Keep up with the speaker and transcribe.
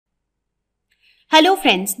Hello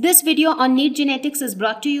friends, this video on Neet genetics is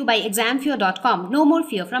brought to you by examfear.com. No more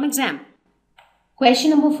fear from exam. Question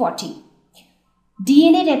number 40.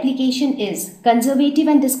 DNA replication is conservative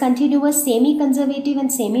and discontinuous, semi-conservative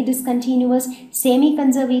and semi-discontinuous,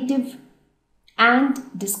 semi-conservative and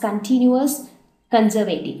discontinuous,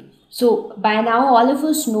 conservative. So by now all of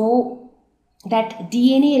us know that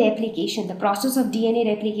DNA replication, the process of DNA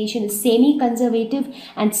replication is semi-conservative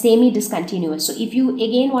and semi-discontinuous. So if you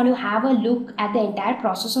again want to have a look at the entire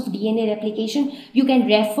process of DNA replication, you can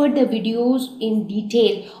refer the videos in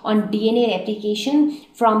detail on DNA replication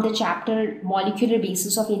from the chapter Molecular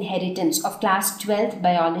Basis of Inheritance of class 12th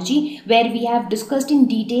biology, where we have discussed in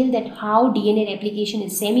detail that how DNA replication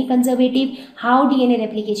is semi-conservative, how DNA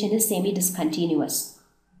replication is semi-discontinuous.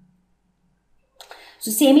 So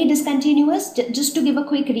semi-discontinuous, just to give a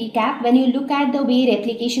quick recap, when you look at the way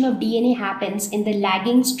replication of DNA happens in the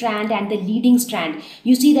lagging strand and the leading strand,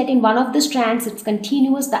 you see that in one of the strands it's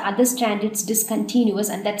continuous, the other strand it's discontinuous,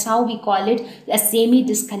 and that's how we call it a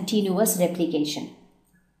semi-discontinuous replication.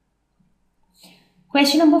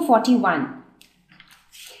 Question number 41.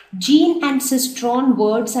 Gene and cistron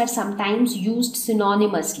words are sometimes used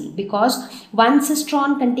synonymously because one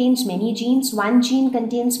cistron contains many genes, one gene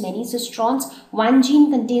contains many cistrons, one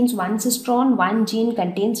gene contains one cistron, one gene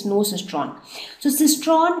contains no cistron. So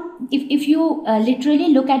cistron, if you literally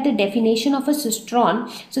look at the definition of a cistron,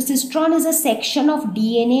 so cistron is a section of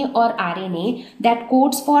DNA or RNA that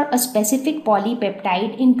codes for a specific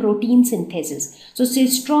polypeptide in protein synthesis. So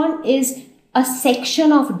cistron is a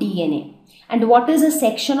section of DNA. And what is a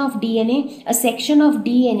section of DNA? A section of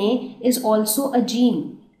DNA is also a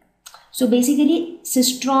gene. So basically,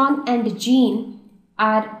 cistron and gene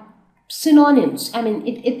are synonyms. I mean,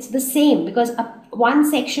 it's the same because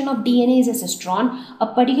one section of DNA is a cistron.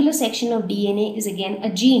 A particular section of DNA is again a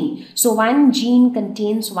gene. So one gene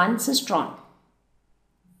contains one cistron.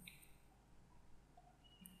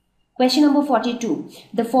 Question number 42.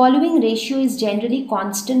 The following ratio is generally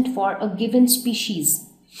constant for a given species.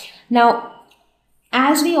 Now,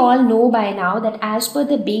 as we all know by now that as per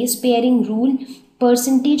the base pairing rule,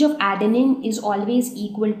 percentage of adenine is always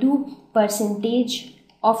equal to percentage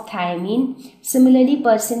of thymine. Similarly,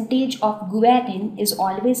 percentage of guanine is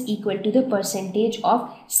always equal to the percentage of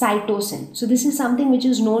cytosine. So this is something which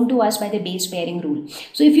is known to us by the base pairing rule.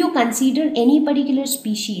 So if you consider any particular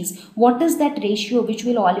species, what is that ratio which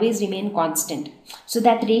will always remain constant? So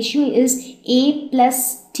that ratio is A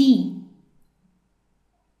plus T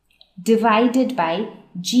divided by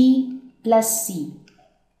G plus C.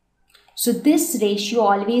 So this ratio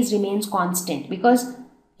always remains constant because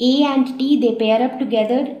A and T, they pair up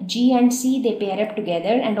together, G and C, they pair up together,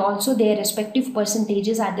 and also their respective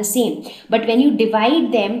percentages are the same. But when you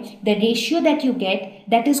divide them, the ratio that you get,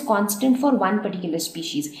 that is constant for one particular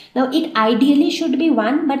species. Now it ideally should be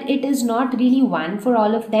 1, but it is not really 1 for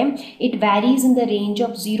all of them. It varies in the range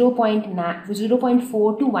of 0.4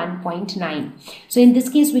 to 1.9. So in this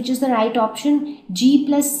case, which is the right option? G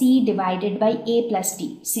plus C divided by A plus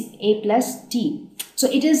T. A plus T. So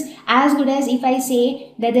it is as good as if I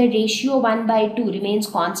say that the ratio 1 by 2 remains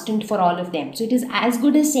constant for all of them. So it is as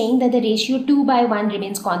good as saying that the ratio 2 by 1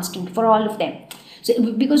 remains constant for all of them. So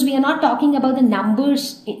because we are not talking about the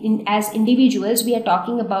numbers as individuals, we are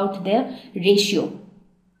talking about the ratio.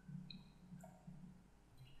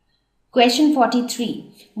 Question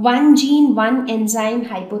 43. One gene, one enzyme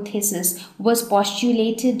hypothesis was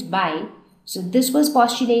postulated by, so this was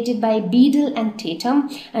postulated by Beadle and Tatum,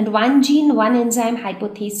 and one gene, one enzyme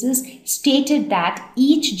hypothesis stated that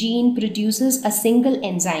each gene produces a single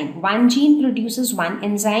enzyme. One gene produces one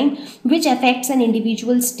enzyme which affects an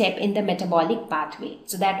individual step in the metabolic pathway.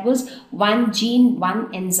 So that was one gene,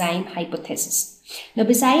 one enzyme hypothesis. Now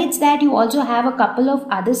besides that, you also have a couple of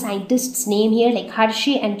other scientists' name here like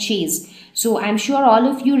Hershey and Chase. So I'm sure all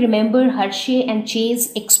of you remember Hershey and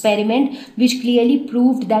Chase experiment, which clearly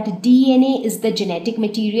proved that DNA is the genetic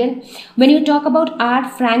material. When you talk about R.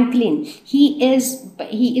 Franklin, he is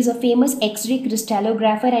a famous X-ray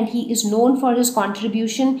crystallographer, and he is known for his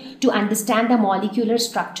contribution to understand the molecular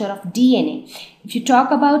structure of DNA. If you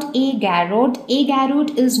talk about A.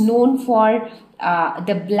 Garrod is known for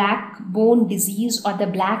the black bone disease or the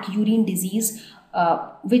black urine disease,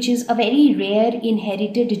 which is a very rare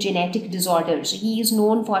inherited genetic disorder. So he is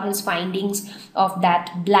known for his findings of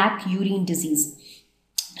that black urine disease.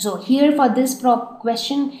 So here for this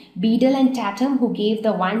question, Beadle and Tatum, who gave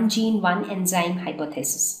the one gene, one enzyme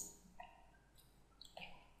hypothesis.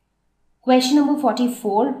 Question number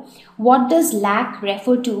 44. What does Lac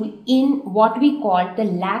refer to in what we call the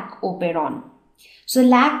Lac Operon? So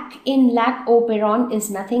Lac in Lac Operon is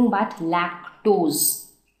nothing but lactose.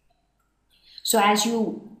 So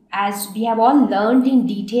as we have all learned in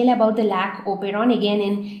detail about the Lac Operon,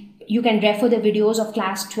 again you can refer the videos of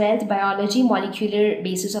class 12th biology, molecular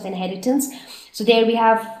basis of inheritance. So there we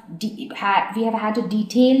have had a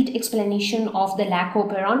detailed explanation of the Lac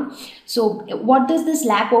Operon. So what does this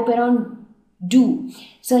Lac Operon do?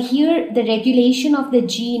 So here the regulation of the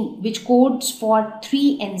gene which codes for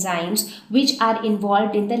 3 enzymes which are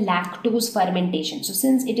involved in the lactose fermentation. So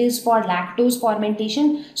since it is for lactose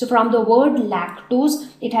fermentation, so from the word lactose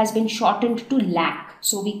it has been shortened to Lac.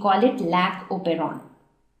 So we call it Lac Operon.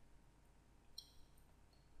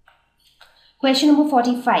 Question number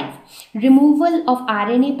 45. Removal of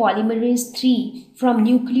RNA polymerase 3 from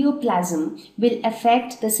nucleoplasm will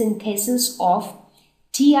affect the synthesis of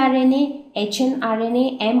tRNA,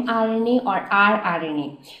 hnRNA, mRNA or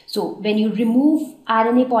rRNA. So when you remove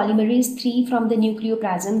RNA polymerase 3 from the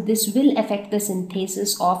nucleoplasm, this will affect the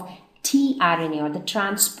synthesis of tRNA or the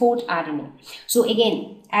transport RNA. So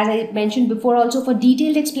again, as I mentioned before also, for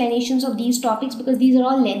detailed explanations of these topics, because these are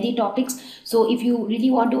all lengthy topics, so if you really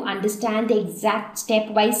want to understand the exact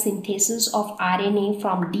stepwise synthesis of RNA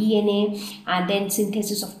from DNA and then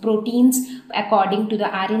synthesis of proteins according to the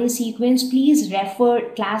RNA sequence, please refer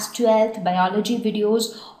class 12th biology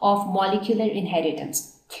videos of molecular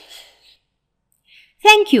inheritance.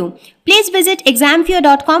 Thank you. Please visit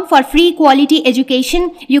examfear.com for free quality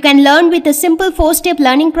education. You can learn with a simple 4-step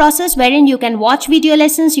learning process wherein you can watch video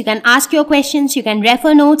lessons, you can ask your questions, you can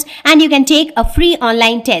refer notes, and you can take a free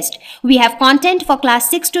online test. We have content for class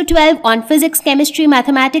 6 to 12 on physics, chemistry,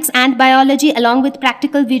 mathematics, and biology along with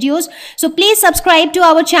practical videos. So please subscribe to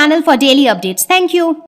our channel for daily updates. Thank you.